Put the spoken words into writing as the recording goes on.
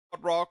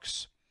Hot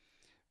Rocks.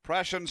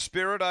 Prussian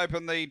Spirit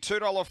open the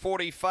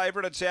 $2.40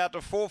 favourite. It's out to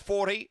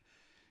 $4.40.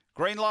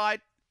 Green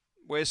light.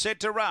 We're set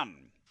to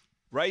run.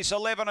 Race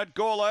 11 at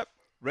Gawler.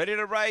 Ready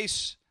to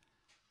race.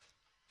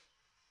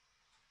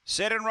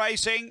 Set and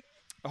racing.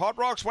 Hot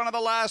Rocks, one of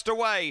the last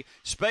away.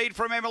 Speed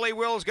from Emily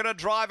Will's going to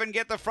drive and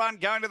get the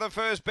front, going to the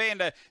first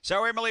bend.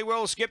 So Emily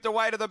Will skipped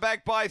away to the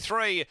back by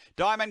 3.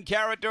 Diamond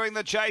Carrot doing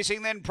the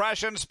chasing, then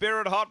Prussian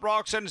Spirit, Hot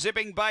Rocks and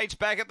Zipping Baits.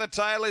 Back at the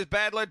tail is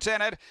Bad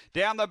Lieutenant.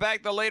 Down the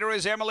back, the leader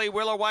is Emily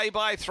Will, away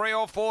by 3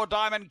 or 4.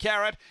 Diamond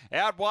Carrot.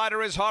 Out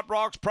wider is Hot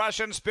Rocks,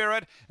 Prussian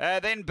Spirit.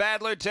 Then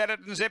Bad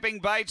Lieutenant and Zipping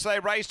Baits. They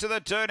race to the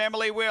turn.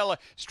 Emily Will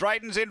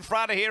straightens in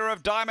front here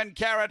of Diamond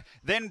Carrot.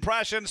 Then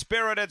Prussian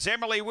Spirit. It's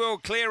Emily Will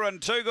clear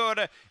and too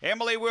good.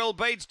 Emily Will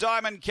beats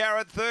Diamond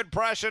Carrot. Third,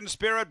 Prussian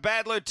Spirit,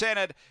 Bad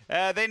Lieutenant.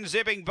 Then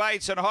Zipping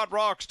Baits and Hot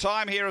Rocks.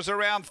 Time here is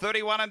around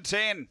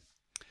 31:10.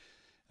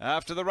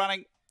 After the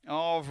running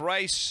of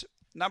race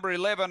number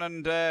 11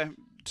 and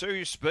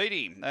too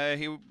speedy.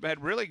 He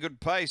had really good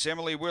pace.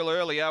 Emily Will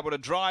early, able to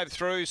drive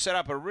through, set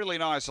up a really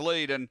nice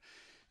lead, and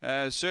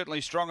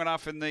certainly strong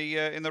enough in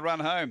the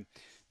run home.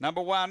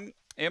 Number 1,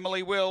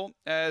 Emily Will.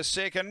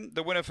 Second,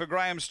 the winner for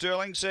Graham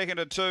Sterling. Second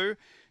to 2.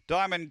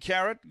 Diamond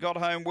Carrot got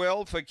home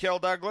well for Kel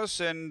Douglas,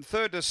 and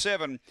 3rd to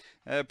 7,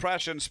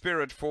 Prussian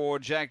Spirit for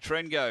Jack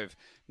Trengove.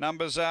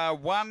 Numbers are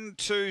 1,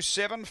 2,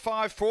 7,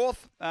 5,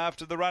 4th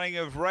after the running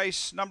of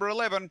race number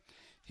 11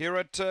 here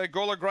at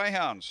Gawler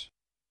Greyhounds.